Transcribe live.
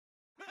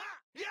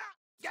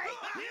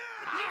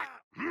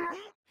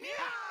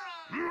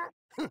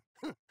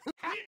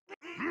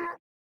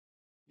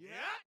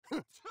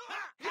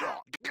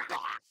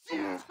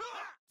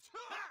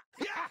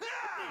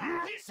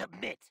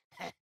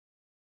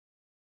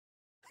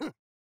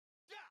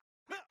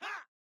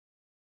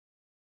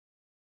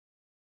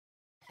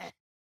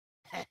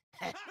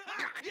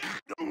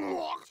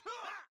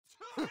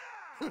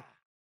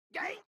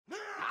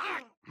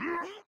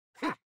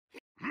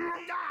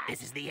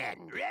This is the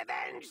end.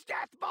 Revenge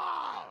Death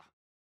Ball!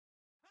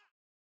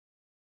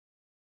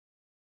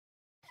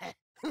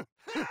 That's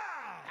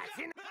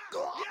in.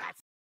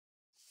 That's.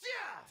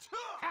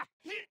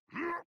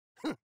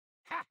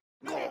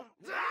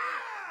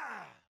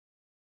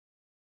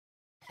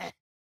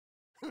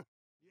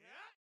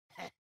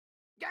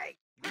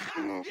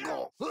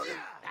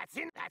 That's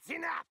in. That's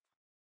enough.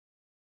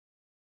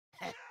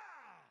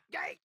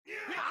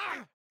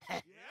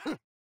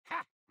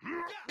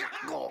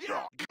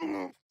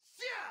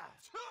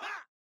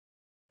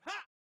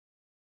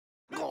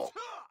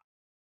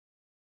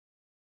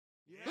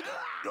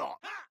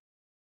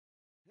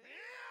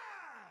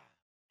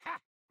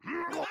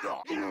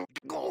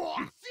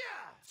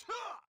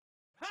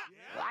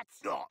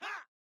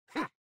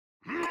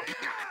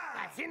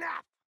 That's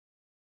enough.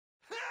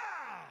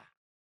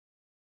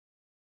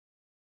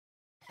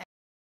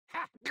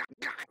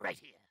 Right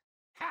here.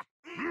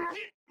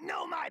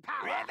 Know my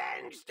power.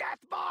 Revenge Death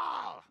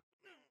Ball.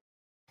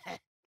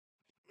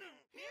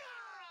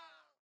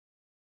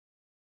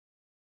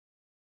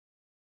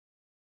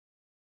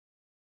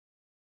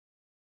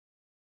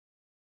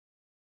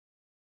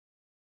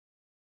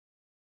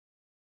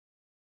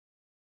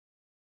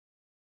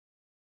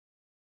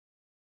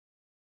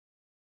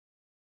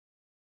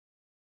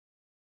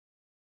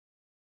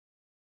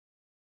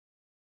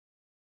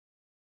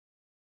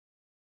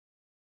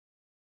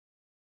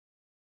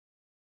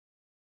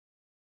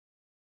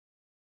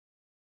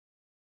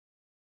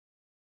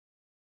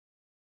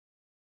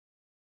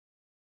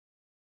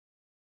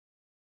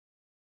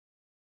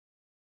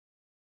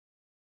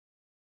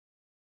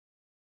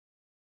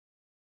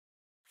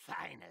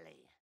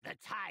 Finally, the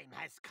time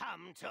has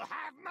come to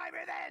have my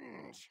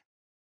revenge!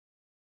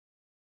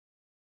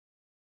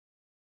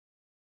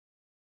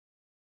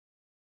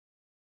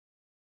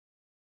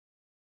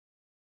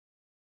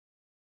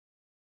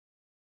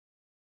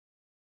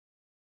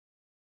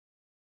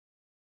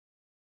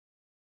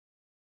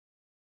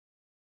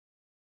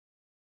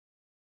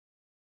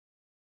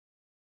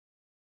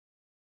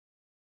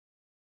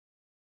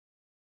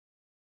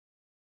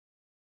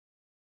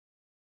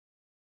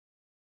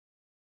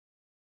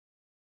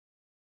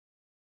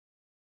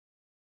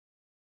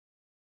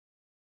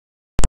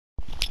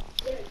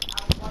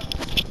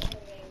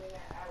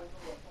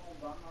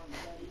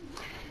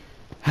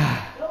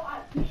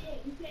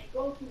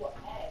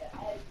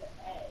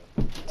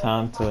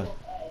 Time to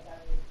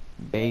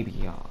baby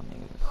y'all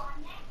niggas.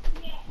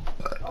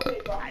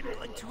 I'm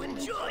going to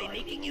enjoy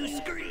making you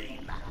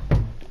scream.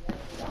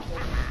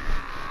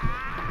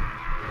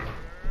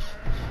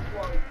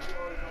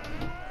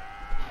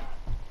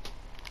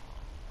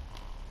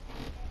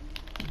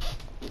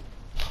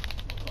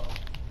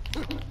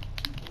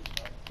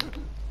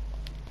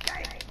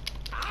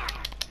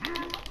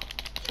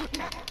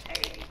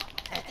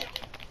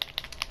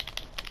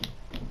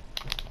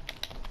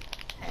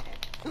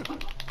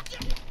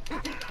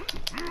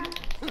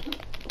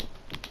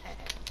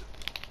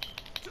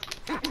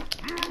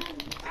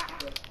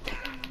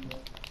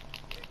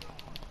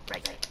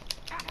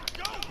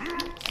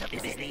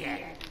 This is the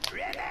end.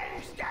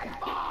 Revenge Death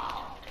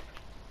Ball!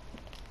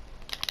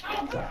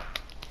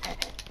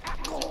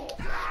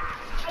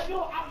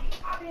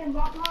 I didn't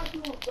rock on to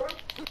him, bro.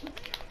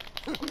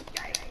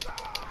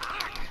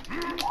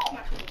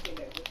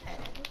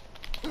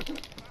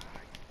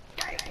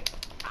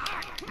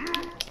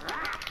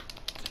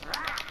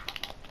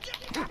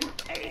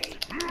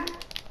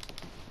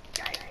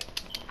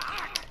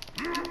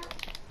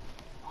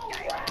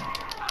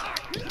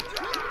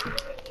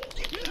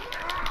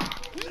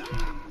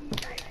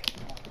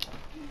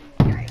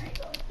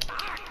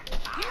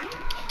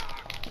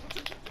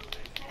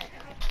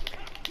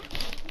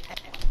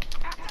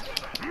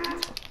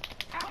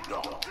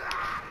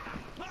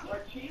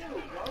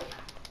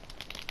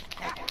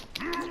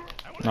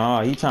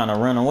 Nah, he trying to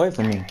run away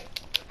from me.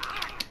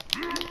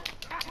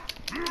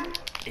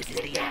 This is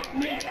the end.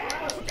 Revenge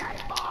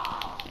Death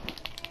Ball!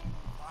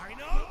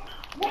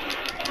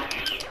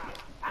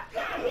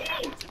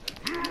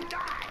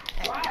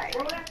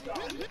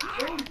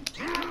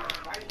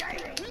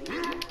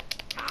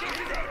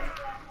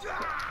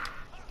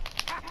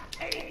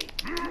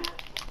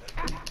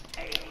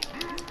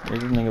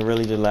 This nigga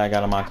really just lag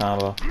out of my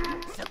combo.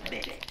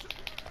 Submit it.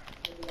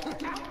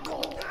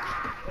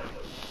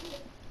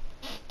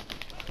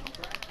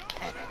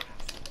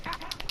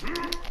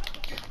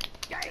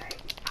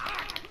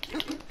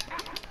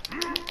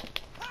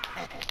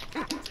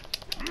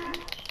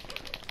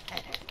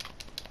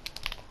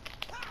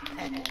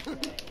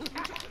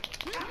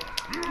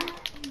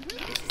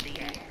 This is the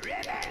end.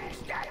 Revenge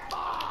Death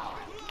Ball!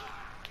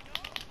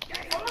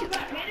 Oh,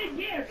 that hit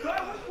again, bro.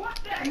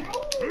 What's that move?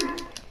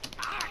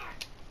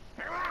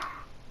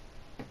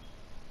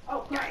 Oh,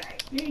 Christ.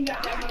 You ain't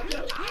got that much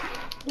up.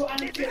 Well, I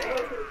need to get away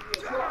from you.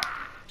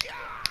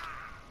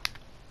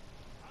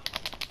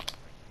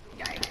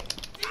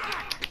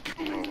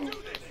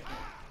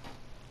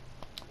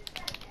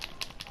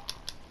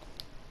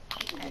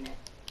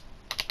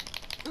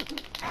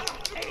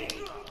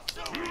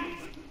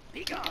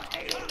 Be gone.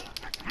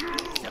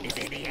 This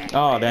is the end.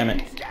 Oh, damn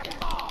it.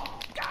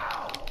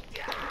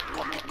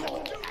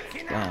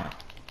 Damn.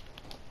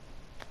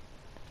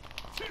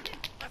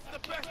 That's the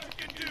best you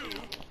can do.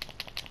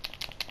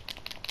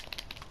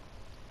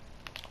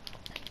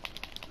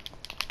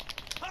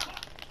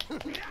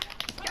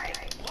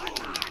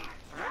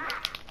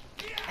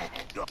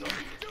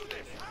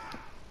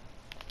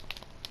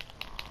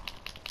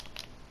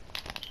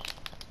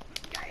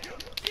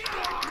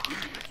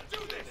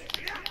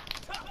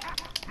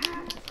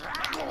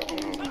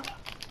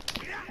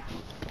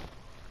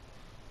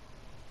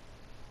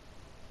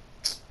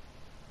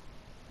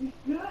 He's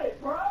good,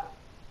 bro.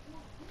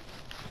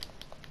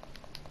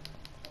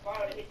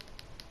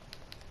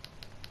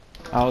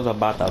 I was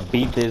about to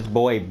beat this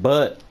boy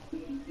butt.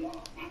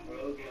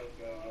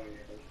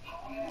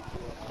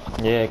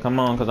 Yeah, come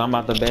on, cause I'm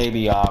about to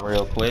baby y'all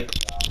real quick.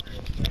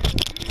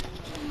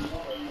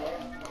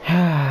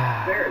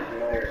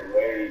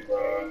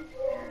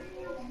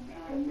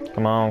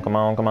 Come on, come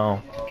on, come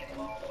on.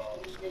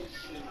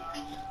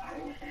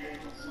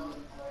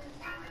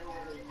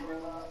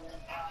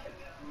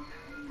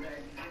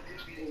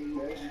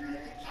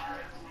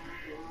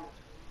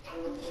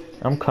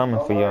 I'm coming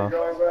for y'all.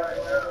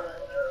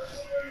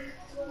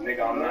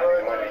 Nigga, I'm not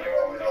joining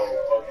y'all. No,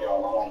 fuck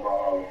y'all. I'm on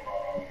bro.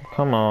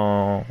 Come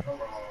on.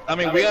 I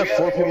mean, we have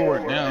 4 people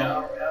right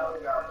now.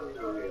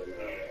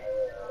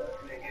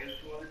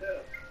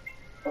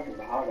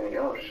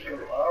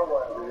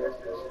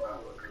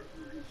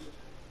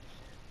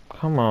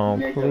 Come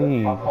on,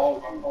 please.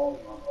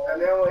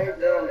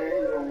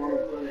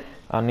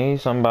 I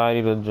need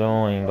somebody to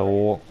join the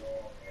war.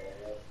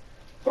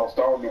 Don't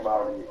start with me,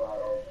 Bobby.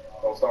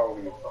 Don't start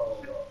with me.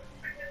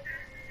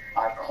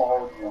 I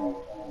called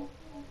you.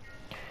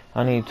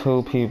 I need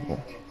 2 people.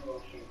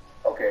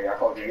 Okay, I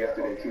called you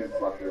yesterday too,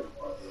 fucker.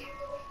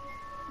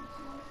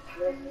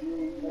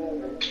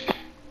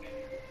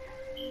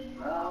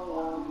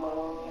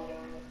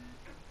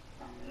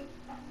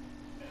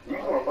 You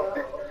wanna fuck?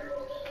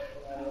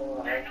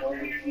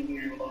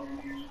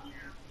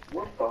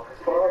 What the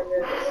fuck?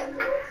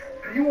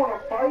 You wanna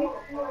fight?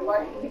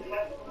 Like,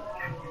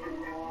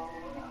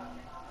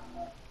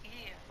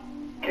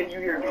 can you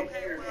hear me?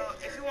 Okay, well,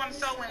 if you want to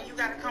sew in, you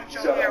gotta come with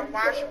your hair,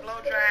 wash, blow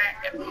dry.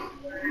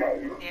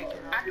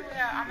 I do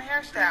hair. I'm a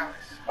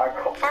hairstylist.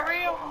 For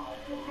real?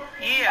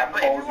 Yeah,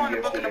 but if you want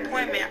to book an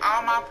appointment,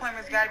 all my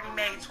appointments gotta be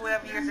made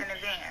 12 years in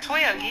advance.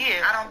 12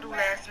 years? I don't do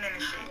last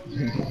minute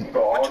shit.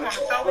 What you want to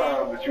sew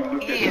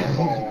in? Yeah.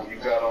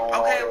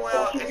 Okay,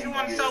 well, if you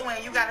want to sew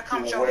in, you gotta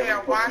come with your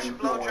hair, wash,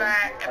 blow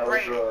dry, and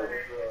braid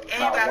it.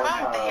 And you gotta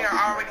have the hair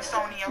already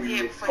sewn in your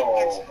head before you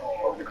get to it.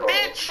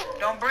 Bitch,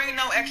 don't bring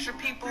no extra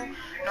people,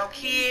 no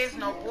kids,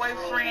 no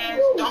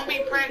boyfriends. Don't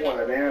be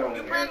pregnant.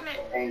 You pregnant?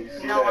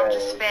 No, I'm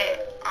just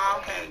fat.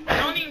 Oh, okay.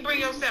 Don't even bring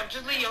yourself.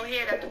 Just leave your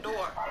head at the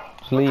door.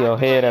 Just leave your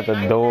head at the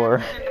door.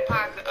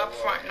 Deposit up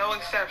front, no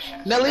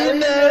exceptions. Nelly,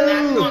 Now,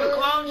 if you want to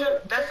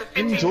closure, that's a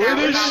Enjoy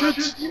this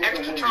 $15,000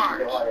 extra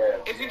charge.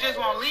 If you just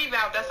want to leave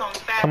out, that's only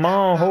 $5,000. Come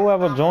on,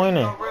 whoever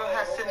joining. Real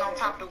hair sitting on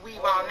top of the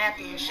weave all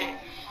nappy and shit.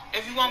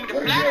 If you want me to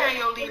flat iron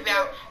your leave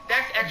out,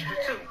 that's extra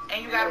too.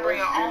 And you gotta bring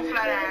your own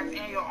flat irons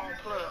and your own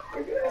plug.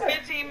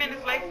 15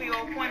 minutes late for your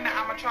appointment,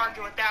 I'm gonna charge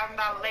you a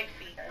 $1,000 late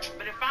fee.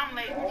 But if I'm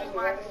late, you just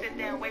gonna have to sit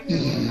there and wait for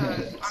me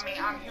because, I mean,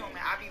 I'm human.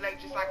 I be late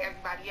just like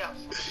everybody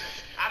else.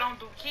 I don't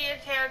do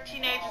kids' hair,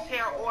 teenagers'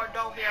 hair, or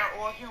adult hair,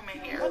 or human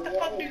hair. What the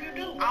fuck do you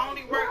do? I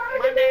only work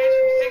Mondays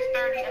from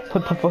 6:30 until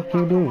What the fuck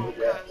you do?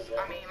 because,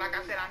 I mean, like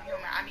I said, I'm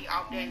human. I need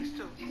off days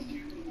too.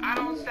 I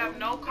don't accept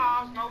no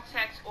calls, no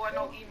texts, or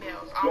no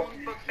emails. I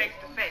only book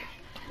face-to-face.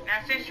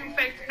 Now, since you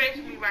face-to-face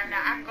with me right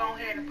now, I can go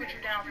ahead and put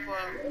you down for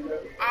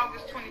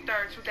August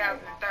 23rd,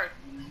 2030.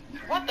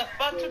 What the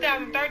fuck,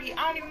 2030? I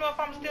don't even know if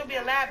I'm still be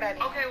alive by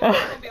then. Okay, well,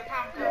 that's gonna be a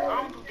problem because I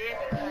don't do dead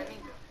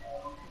either.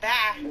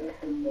 Bye.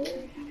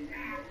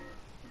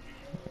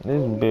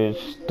 This bitch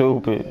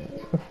stupid.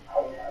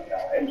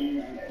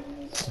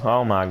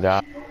 Oh my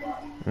god.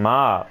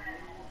 Mob.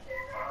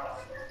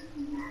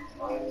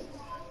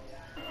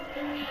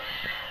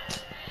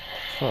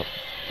 Fuck.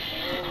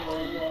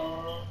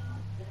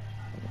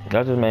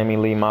 That just made me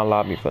leave my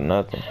lobby for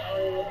nothing.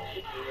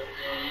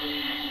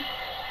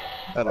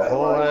 Had a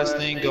whole ass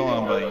thing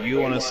going, but you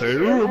want to say,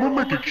 "Oh, I'm gonna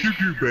make a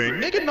QQ bang."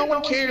 Nigga, no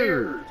one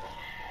cared.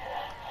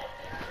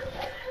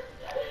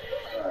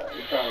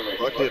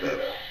 Fuck it up.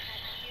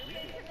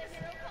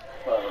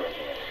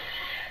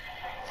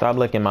 Stop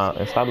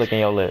licking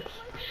your lips.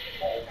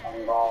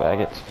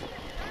 Faggot.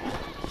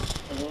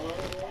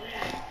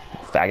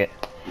 Faggot.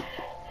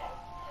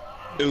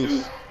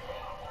 Oof.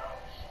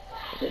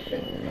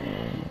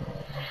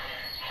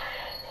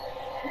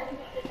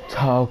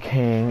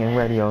 Talking and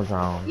radio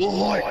zone.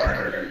 Like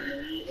her.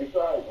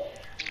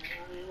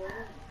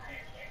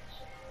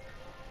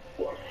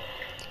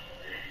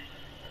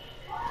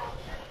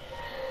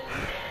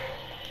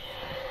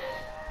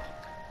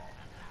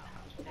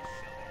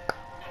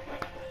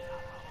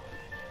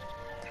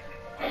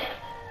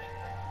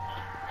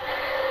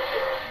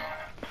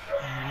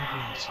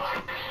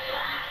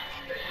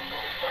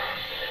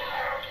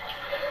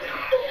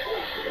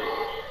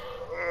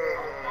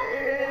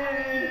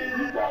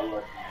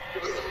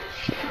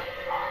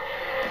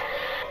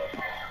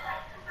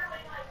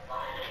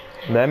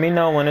 Let me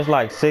know when it's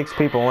like 6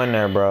 people in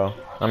there, bro.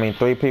 I mean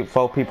 4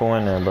 people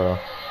in there, bro.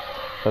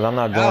 Cause I'm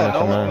not joining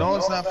for none. No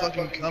one's not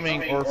fucking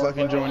coming or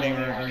fucking joining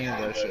or any of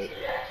that shit.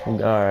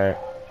 Alright.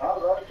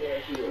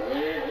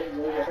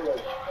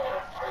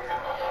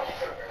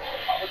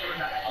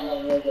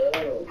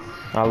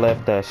 I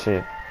left that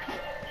shit.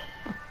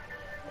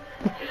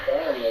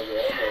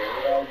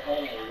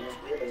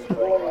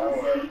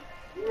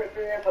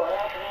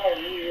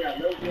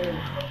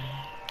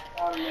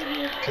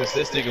 Cause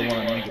this nigga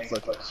wanna make a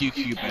fucking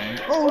QQ bang.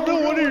 Oh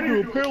no, I need to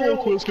do a parallel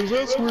quest cause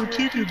that's where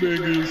QQ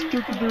bang is.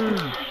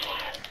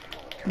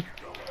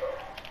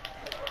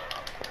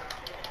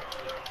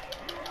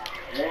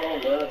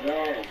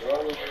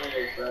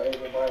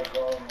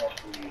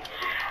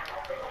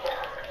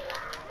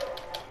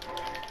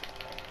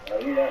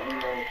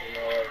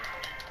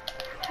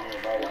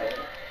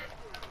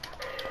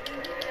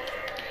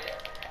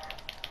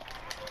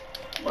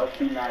 Must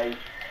be nice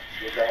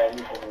if I have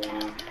me for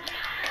me.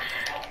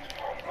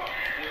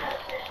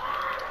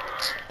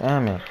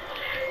 Damn it.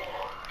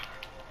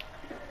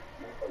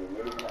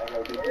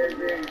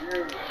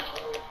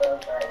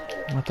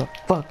 What the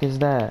fuck is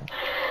that?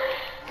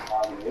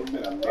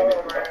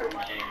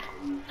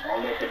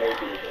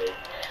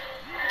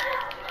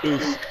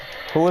 Oof.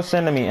 Who is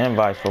sending me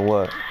invites for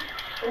what?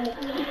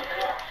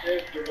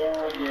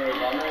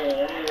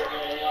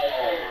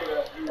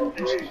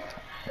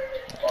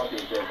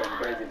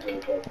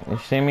 You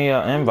send me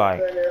an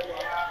invite.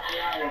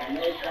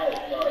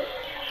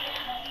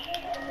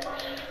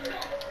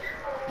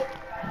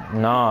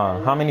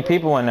 Nah, how many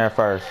people in there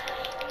first?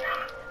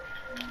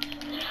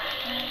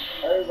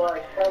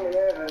 Everybody coming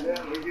in and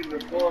then we get the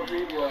 4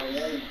 people and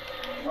then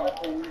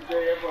we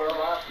stay for a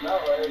half an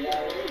hour.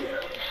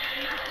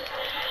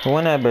 Who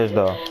in that bitch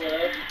though?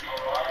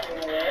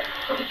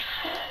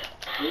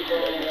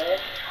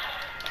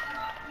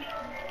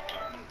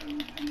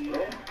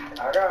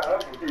 I got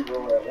other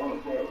people that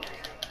want to play.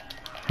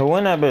 Who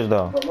in that bitch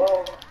though?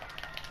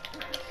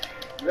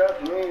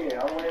 Just me.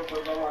 I'm waiting for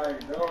somebody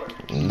to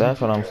join. That's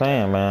what I'm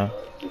saying, man.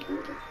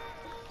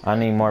 I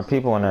need more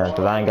people in there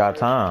because I ain't got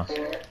time.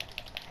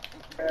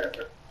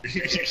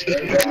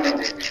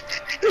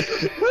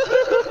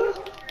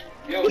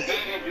 Yo,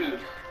 baby dude,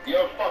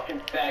 you're a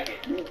fucking faggot.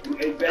 You're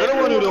the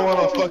one who don't want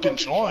to fucking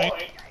join.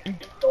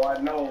 So I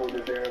know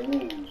that there are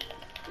moves.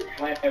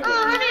 I need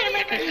to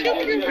make a QQ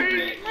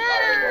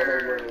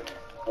bang.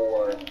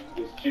 Or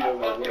just chill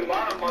with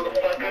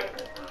motherfucker.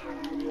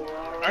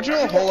 Aren't you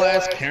a whole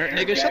ass parent,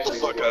 nigga? Shut the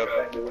fuck up.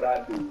 exactly what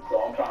I do. So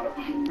I'm trying to.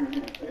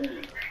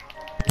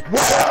 Woo!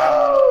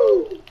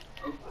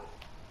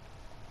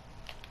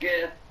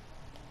 Yeah.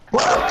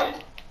 Wait.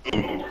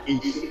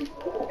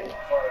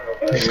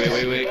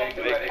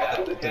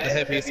 Get the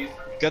headpiece.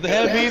 Got the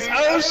headpiece.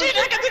 Oh shit,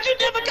 I got the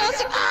Geneva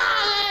costume.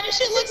 Ah, this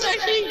shit looks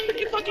actually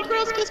pretty fucking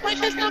gross because my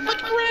head's not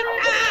fucking red.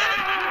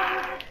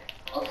 Ah!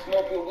 I'm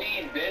smoking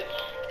weed, bitch.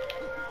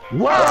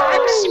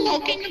 I'm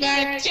smoking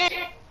that dick.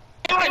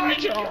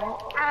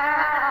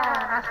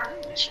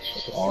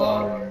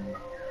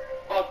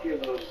 Fuck you,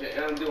 little shit.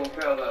 I'm doing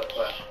parallel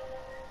class.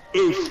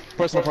 Oof,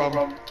 personal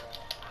problem.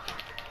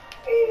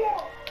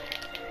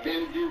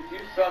 Baby dude, you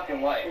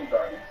sucking life.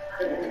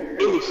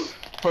 Oof,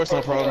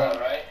 personal problem.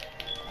 Right?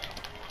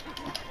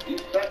 You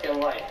sucking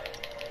life.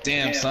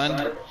 Damn,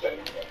 son.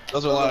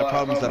 Those are a lot of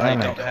problems that I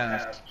don't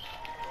have.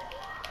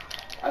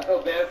 I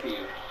feel bad for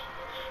you.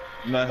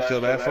 Nothing to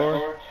feel bad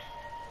for?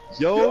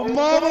 Yo,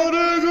 mama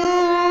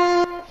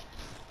nigga!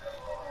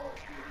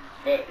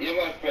 But you're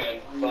my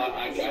friend, so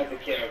I have to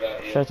care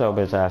about you. Shut your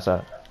bitch ass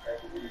up.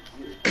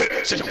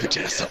 Shut your bitch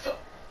ass up.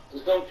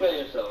 Just don't kill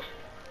yourself.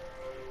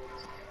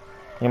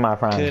 You're my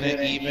friend.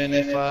 Couldn't even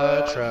if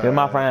I tried. You're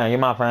my friend. You're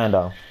my friend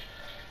though.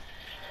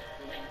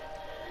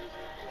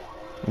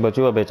 But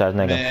you a bitch ass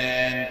nigga.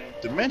 Man,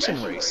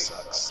 Dimension Race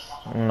sucks.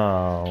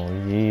 No,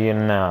 you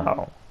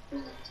know.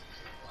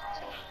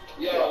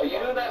 Yo, you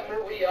know that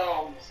movie,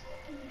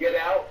 Get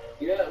Out?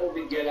 You know that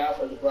movie Get Out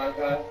with the black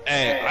guy?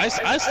 Hey,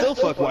 I still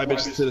fuck white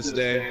bitches to this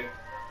day.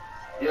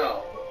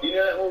 Yo, you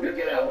know that movie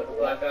Get Out with the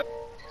black guy?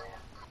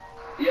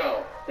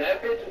 Yo,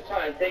 that bitch was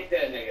trying to take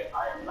that nigga.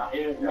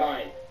 In his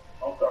mind.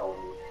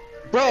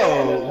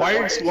 Bro, why are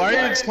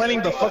you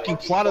explaining the fucking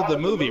plot of the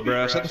movie,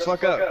 bro? Shut the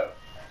fuck up.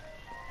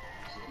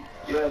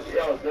 Yo,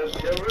 they're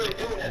really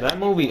doing that. That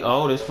movie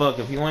old as fuck.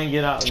 If you ain't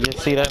get out and get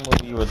see that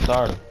movie, you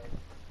retarded.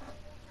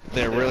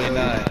 They're really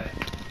not.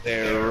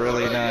 They're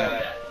really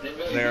not.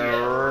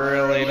 They're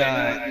really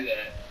not.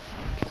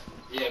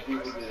 Yeah,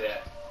 people do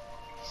that.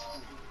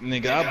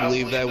 Nigga, I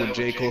believe that when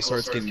J. Cole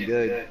starts getting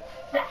good.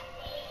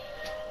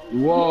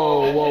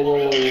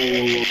 Whoa.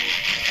 Did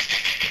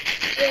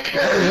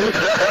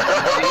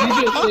you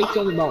just say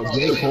something about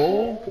J.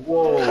 Cole?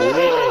 Whoa.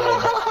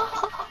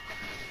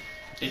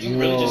 Did you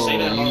really just say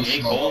that about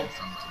J. Cole?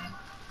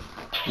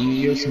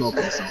 You're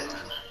smoking something.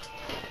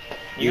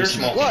 You're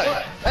smoking.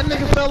 What? That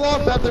nigga fell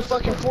off after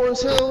fucking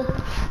Forest Hill.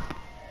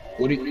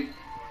 What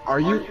are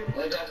you?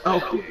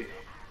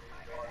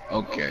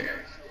 Okay.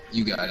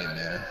 You got it,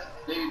 man.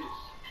 They,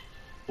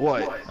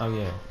 What? Oh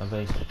yeah,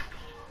 evasion.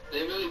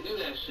 they really do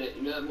that shit.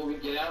 You know that movie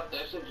Get Out?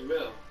 That shit's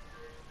real.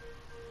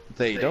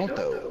 They don't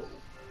though.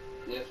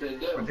 Yes, they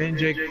do. But then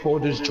J. Cole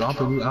just dropped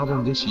a new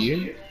album this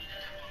year?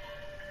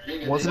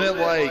 Nigga, Wasn't they it do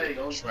that like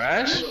shit.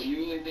 trash? You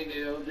really think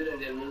they don't do that?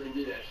 They really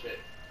do that shit.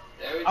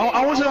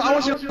 I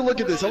want you to look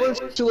at this. I want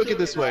you to look at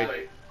this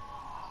way.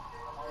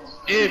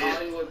 If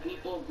Hollywood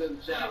people,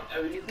 good job.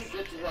 I mean, you think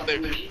this is on they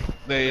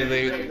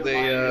TV?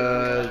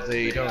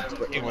 they don't.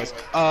 But anyways,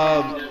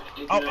 I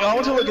want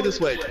you to look at this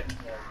way.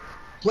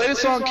 Play the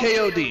song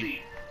KOD.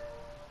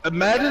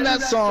 Imagine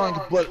that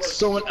song, but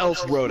someone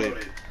else wrote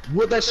it.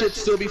 Would that shit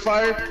still be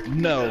fired?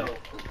 No.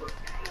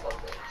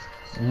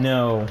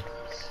 No.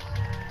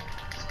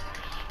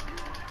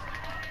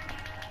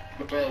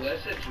 Bro, that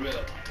shit's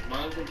real.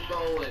 Mind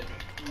control and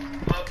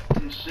puff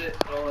and shit,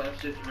 all that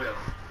shit's real.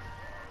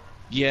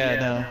 Yeah,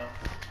 no.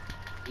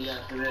 Yes,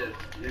 it is.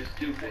 You're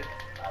stupid.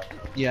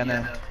 Yeah,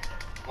 no.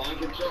 Mind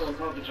control and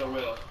puff control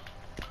real.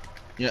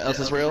 Yeah, else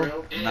is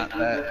real? And Not people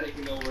that.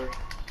 taking over.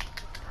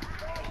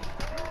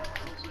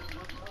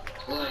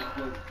 Like,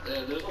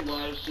 there's a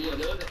lot of shit.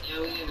 There was an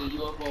alien and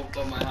UFO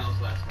above my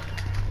house last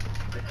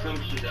night. Like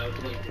some shit that was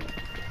linking.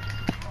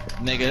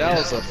 Nigga, that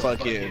was a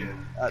fucking.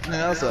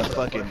 That was a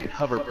fucking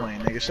hover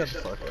plane, nigga. Shut the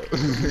fuck up.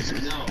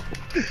 No.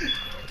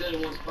 Stayed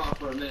in one spot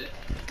for a minute.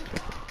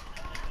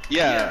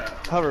 Yeah,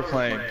 hover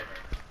plane.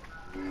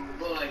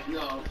 But like,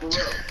 no, for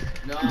real.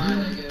 No,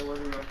 nigga, it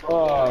wasn't a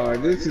Oh,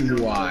 this is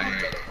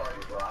why.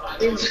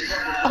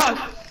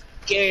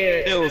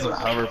 Scared. It was a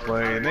hover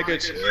plane, nigga. I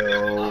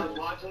Chill. was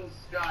watching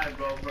the sky,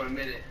 bro, for a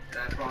minute. And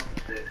I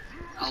processed it.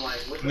 I'm like,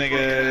 what the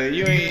Nigga,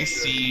 you ain't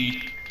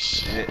see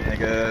shit, fuck?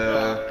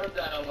 nigga. I put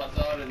that on my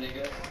daughter,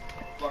 nigga.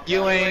 Fuck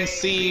You out. ain't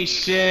see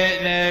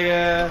shit,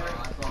 nigga. I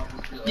thought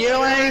this shit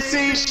You ain't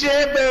see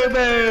shit, boo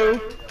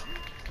boo.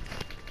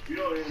 You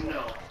don't even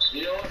know.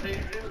 You know what they do?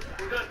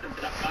 We're gonna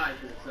die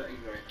in a second,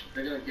 right?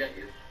 They're gonna get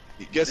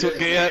you. Guess what?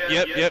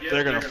 Yep.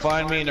 They're gonna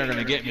find me and they're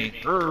gonna get me.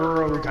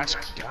 Gotcha,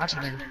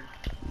 nigga.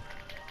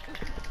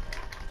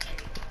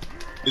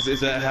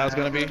 Is that how it's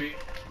gonna be?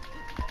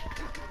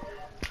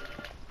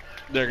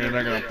 They're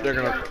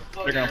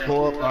gonna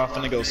pull up off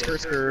and they go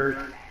skirt skirt.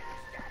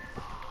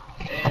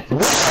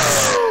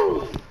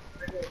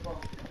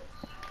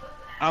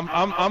 I'm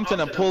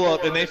finna pull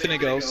up and they finna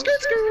go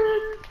skirt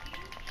skirt.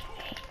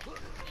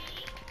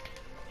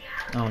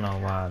 I don't know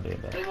why I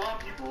did They that. want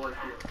people like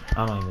you.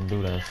 I don't even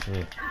do that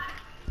shit.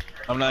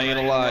 I'm not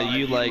gonna lie,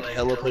 you like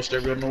hella pushed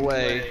everyone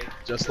away,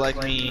 just like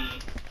me.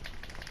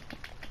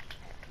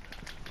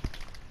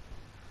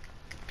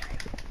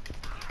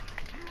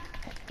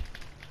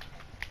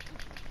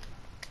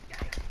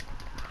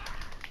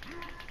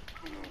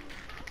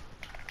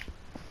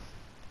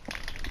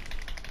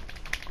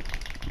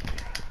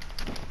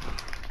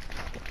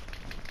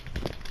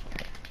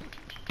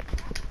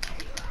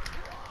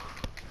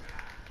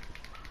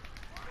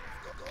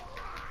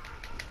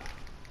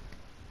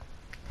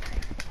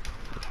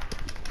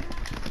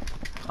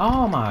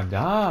 Oh my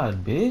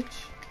god,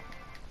 bitch.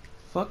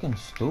 Fucking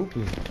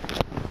stupid.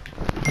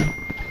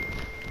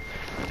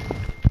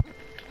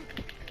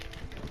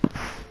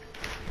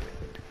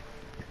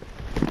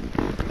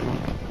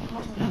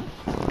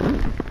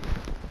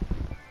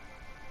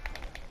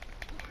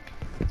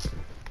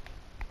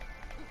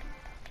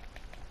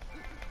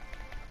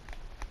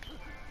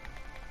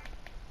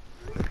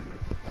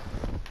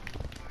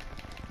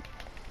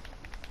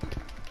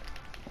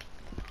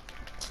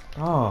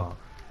 Oh,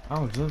 I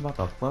was just about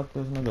to fuck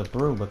this nigga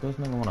through, but this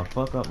nigga wanna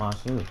fuck up my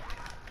shit.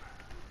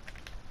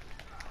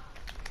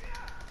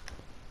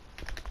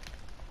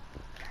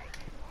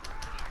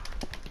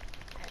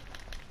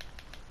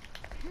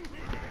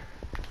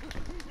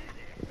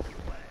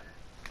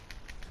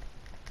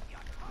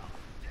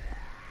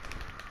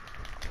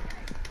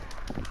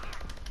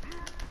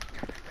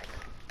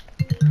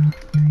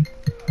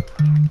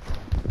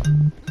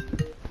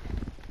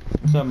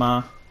 What's up,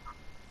 ma?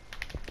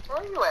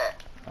 Where you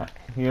at?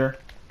 Here.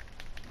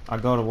 I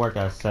go to work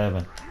at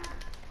 7.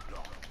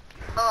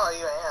 Oh,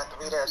 you ain't have to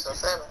be there till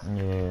 7.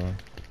 Yeah.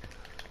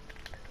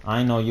 I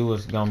didn't know you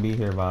was gonna be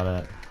here by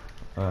that.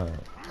 Why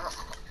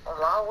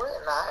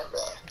wouldn't I have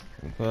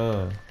been?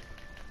 Because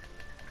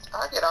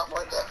I get off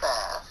work at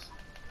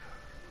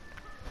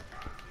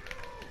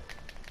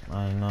 5.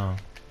 I didn't know.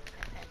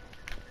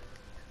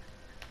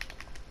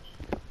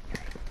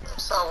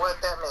 So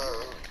what that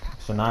mean?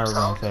 Shania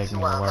gonna take me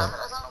to work.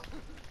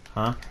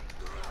 Huh?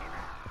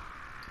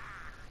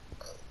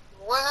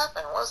 What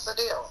happened? What's the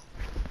deal?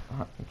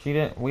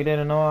 We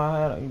didn't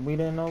know we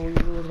didn't know you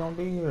was gonna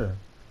be here.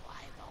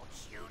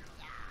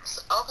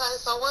 Okay,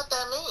 so what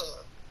that mean?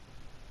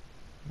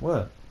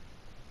 What?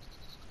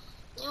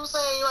 You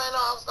saying you ain't know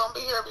I was gonna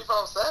be here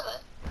before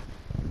 7?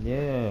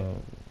 Yeah.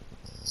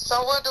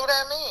 So what do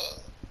that mean?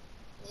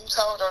 You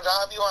told your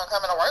job you weren't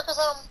coming to work or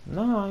something?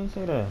 No, I didn't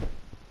say that.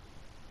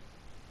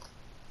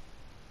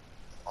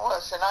 What,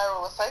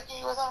 Shania was taking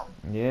you or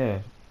something? Yeah.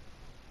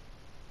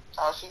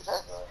 Oh, she taking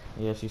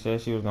you? Yeah, she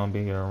said she was gonna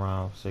be here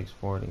around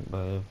 6:40,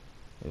 but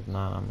if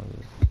not, I'm gonna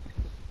just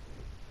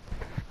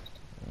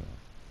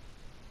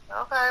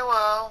Okay,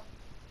 well,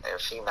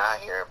 if she not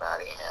here about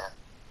it,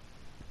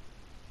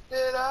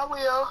 then I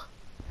will.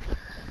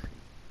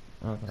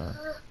 Okay.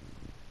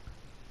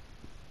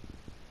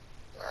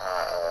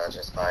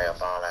 Just call your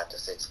phone after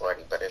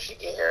 6:40. But if she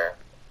get here,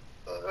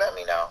 let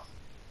me know.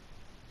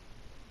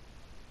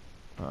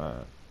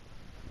 Alright.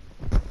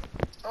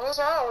 What's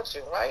wrong with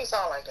you? Why you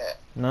sound like that?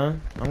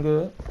 None. I'm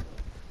good.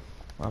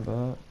 My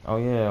bad. Oh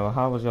yeah. Well,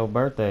 how was your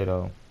birthday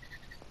though?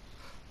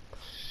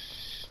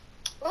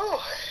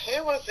 Oh,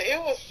 it was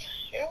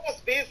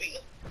busy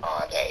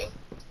all day.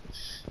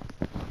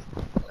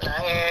 I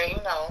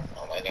had, I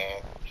went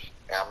in,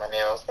 got my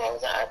nails,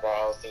 closed,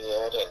 eyebrows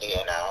did, and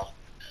then I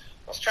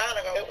was trying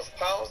to go. It was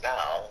closed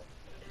down.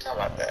 Talking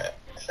about the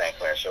St.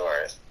 Clair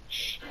Shores.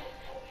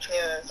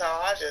 Yeah, so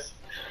I just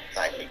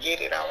like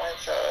forget it. I went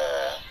to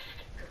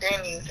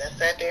Denny's and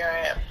sat there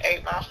and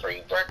ate my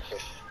free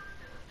breakfast.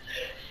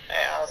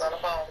 And I was on the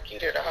phone with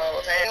Keita the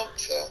whole time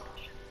to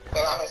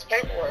fill out his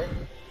paperwork.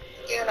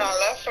 Then I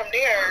left from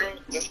there.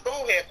 The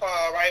school had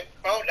called right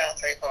before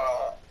Dante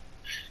called.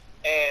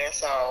 And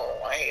so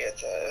I had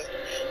to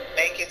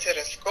make it to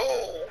the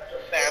school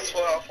at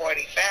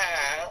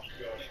 12:45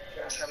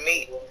 to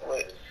meet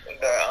with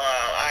the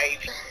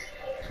IEP.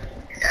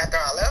 After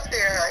I left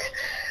there, I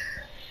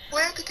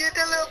went to get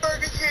that little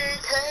Burger King,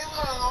 came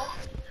home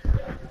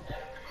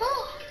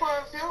for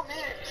a few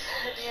minutes.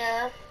 And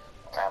then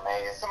I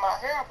made it to my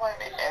hair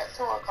appointment at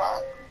 2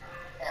 o'clock.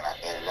 And I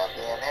ended up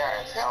being there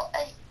until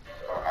 8.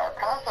 Our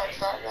concert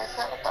started at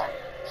 7:30.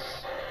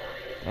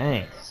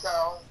 Dang.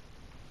 So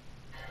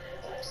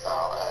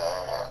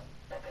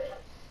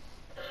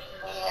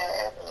me and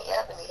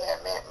Ebony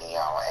had met me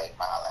on 8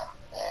 Mile,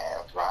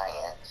 and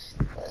Ryan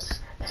was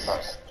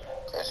because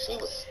she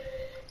was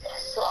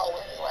slow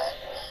anyway.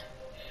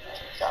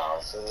 So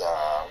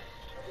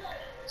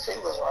she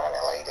was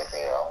running late as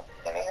hell,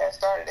 and it had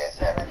started at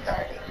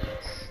 7:30.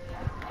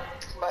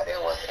 But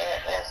it was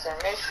an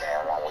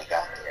intermission when we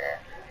got there.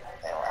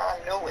 And I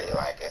knew it,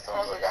 like, as soon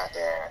as we got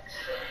there,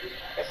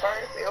 at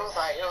first it was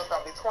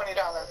gonna be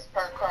 $20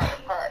 per car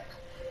to park.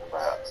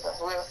 But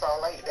since we were so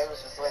late, they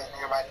was just letting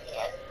everybody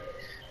in.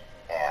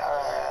 And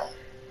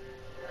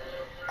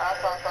I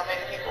saw so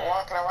many people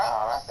walking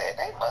around, I said,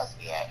 they must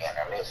be in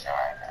intermission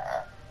right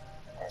now.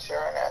 And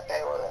sure enough,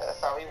 they were.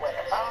 So we went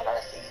and found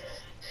our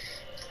seats.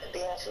 And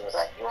then she was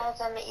like, you want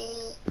something to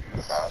eat?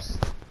 So I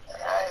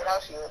didn't know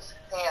she was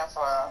paying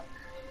for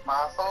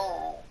my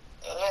food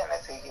and the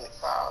ticket,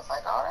 so I was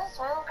like, oh, that's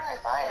real nice.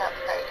 I ain't have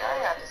to pay. I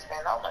ain't have to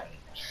spend no money.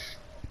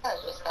 I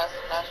just got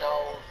some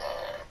nachos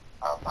and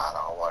a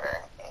bottle of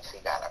water, and she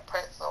got a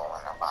pretzel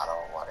and a bottle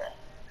of water.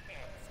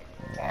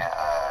 And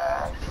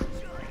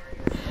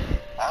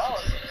I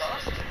was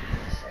exhausted.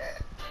 Shit.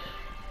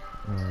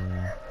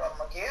 But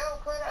Miguel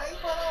put on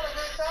a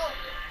good show.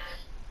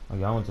 Oh,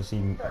 y'all went to see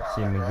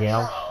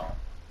Miguel?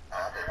 I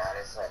did not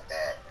expect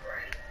that.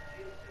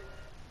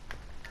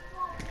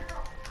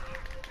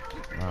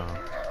 Oh.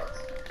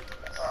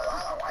 A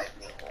lot of white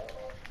people.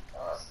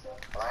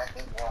 Black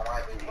people and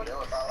white people. There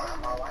was a lot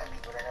more white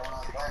people than there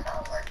was black. I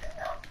was like,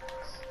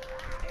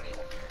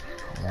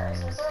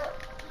 damn. What's up?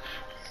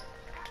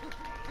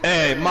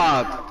 Hey,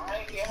 Mob,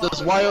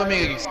 does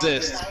Wyoming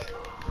exist?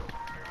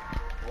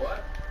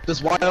 What?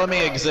 Does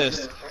Wyoming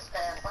exist?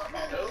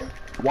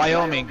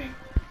 Wyoming.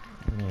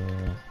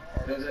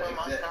 Does it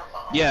exist?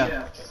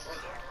 Yeah.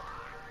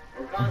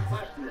 What kind of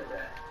question is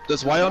that?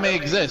 Does Wyoming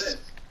exist?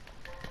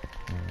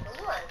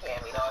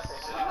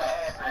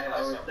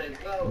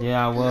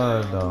 Yeah, I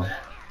was though.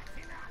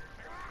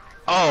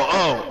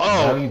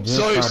 Oh.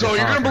 So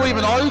you're gonna believe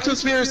in all these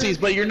conspiracies,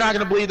 but you're not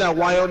gonna believe that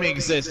Wyoming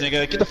exists,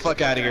 nigga. Get the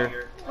fuck out of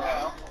here.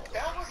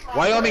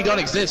 Wyoming don't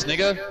exist,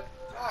 nigga.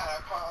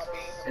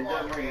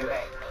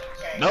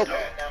 Nope.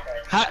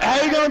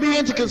 How you gonna be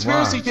into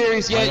conspiracy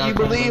theories yet you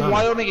believe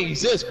Wyoming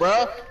exists,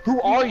 bruh?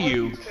 Who are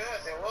you?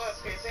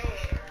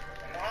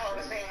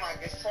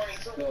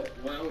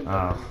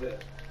 Oh.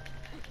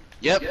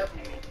 Yep.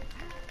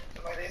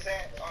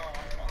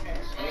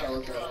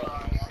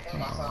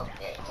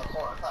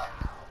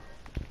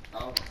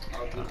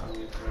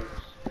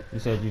 You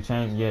said you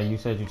changed. Yeah, you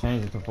said you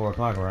changed it to 4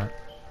 o'clock, right?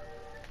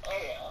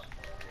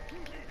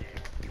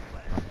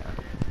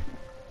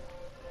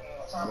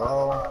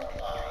 No.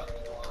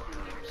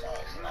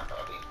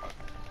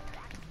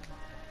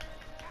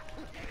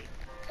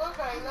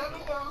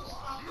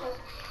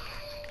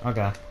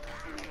 Okay.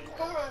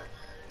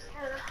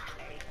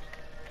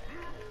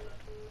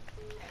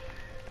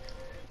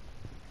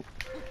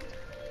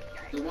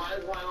 So why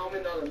is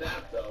Wyoming on the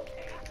map, though?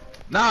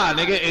 Nah,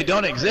 nigga, it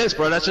don't exist,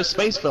 bro. That's just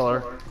space filler.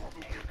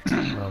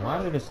 Bro,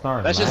 why did it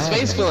start? That's just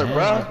lagging, space filler, man?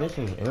 bro. Like, this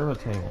is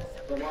irritating.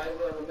 So why is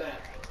it on the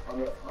map?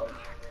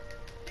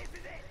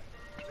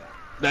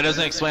 That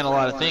doesn't explain a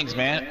lot of things,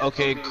 man.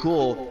 Okay,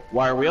 cool.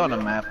 Why are we on the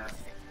map?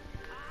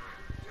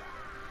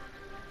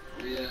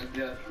 Yeah,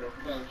 that's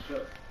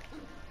sure.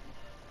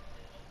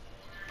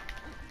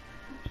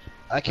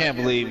 I can't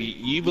believe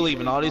you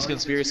believe in all these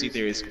conspiracy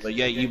theories, but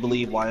yet you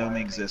believe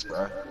Wyoming exists,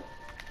 bro.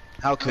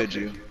 How could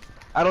you?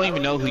 I don't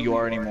even know who you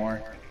are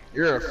anymore.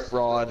 You're a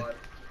fraud.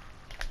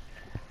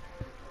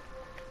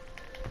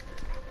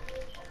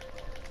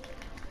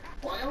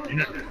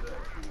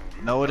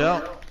 No, it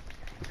don't.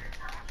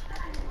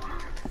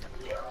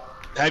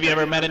 Have you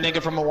ever met a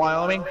nigga from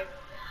Wyoming?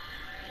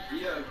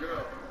 Yeah,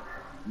 girl.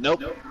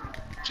 Nope.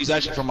 She's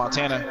actually from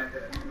Montana.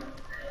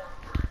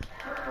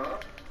 Huh?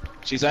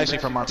 She's actually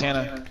from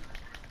Montana.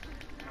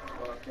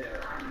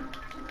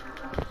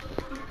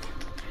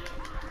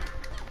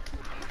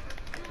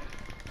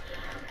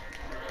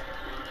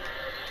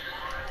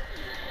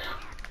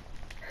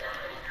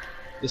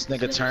 This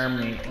nigga turned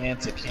me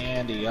into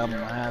candy. I'm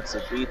gonna have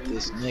to beat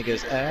this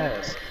nigga's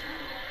ass.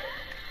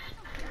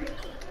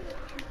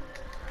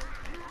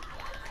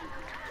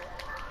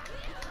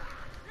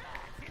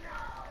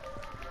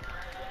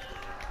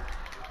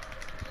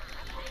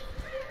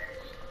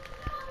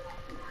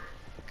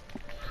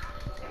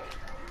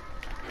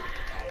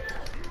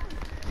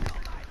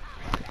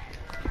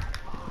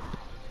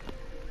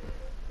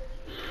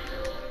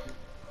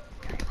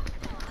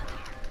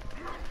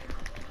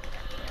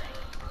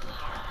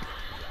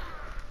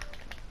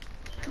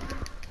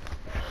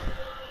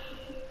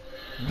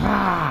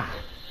 Ah!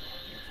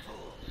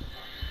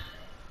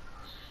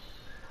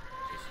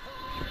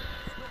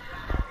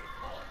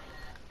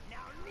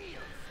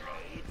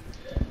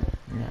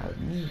 Now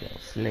kneel,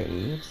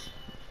 slaves.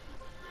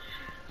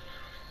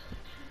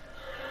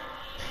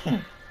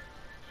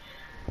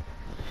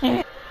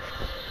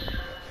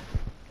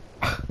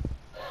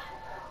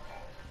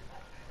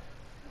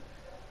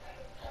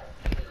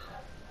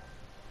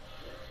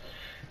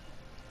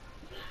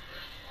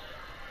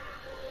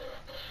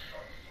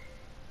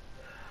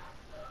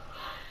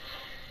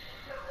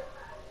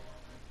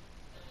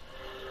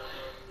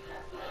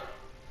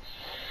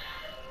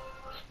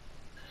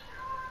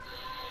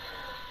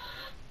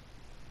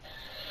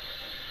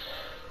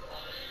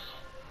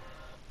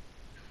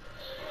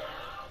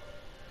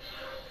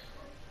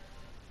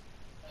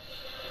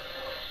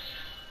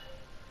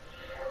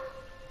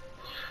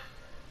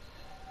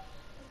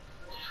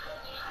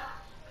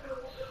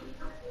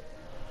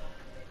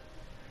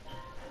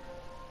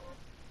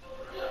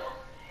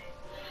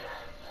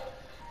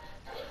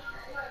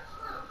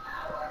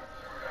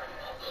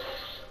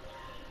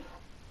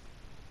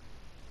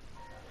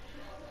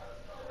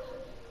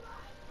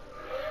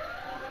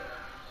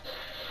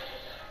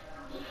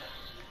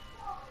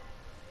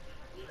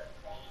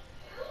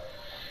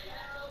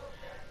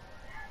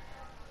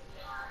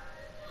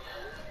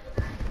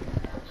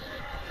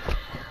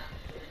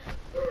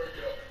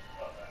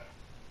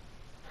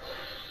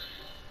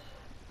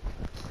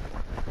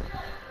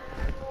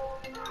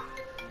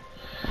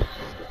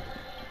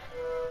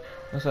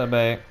 What's up,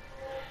 babe?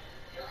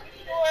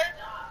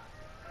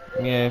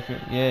 Yeah,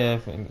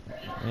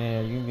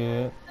 you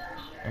good.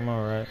 I'm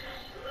alright.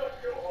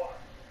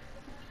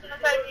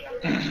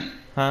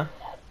 Huh?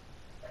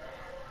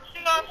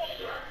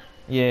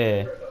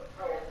 Yeah.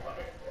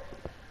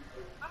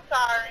 I'm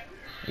sorry.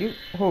 You,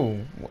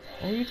 who?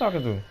 Who you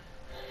talking to?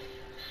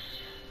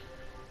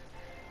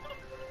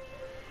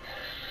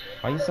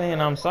 Why you saying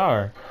I'm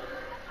sorry?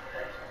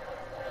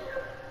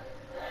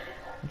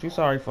 What you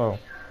sorry for?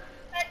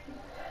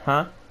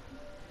 Huh?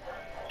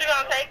 You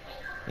gonna take?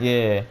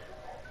 Yeah.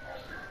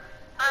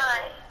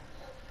 Alright.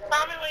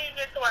 Call me when you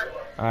get to work.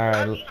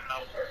 Alright.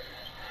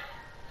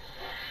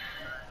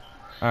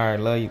 Alright,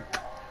 love you.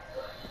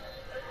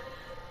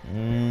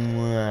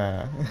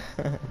 Mwah.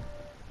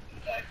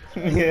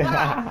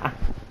 Yeah.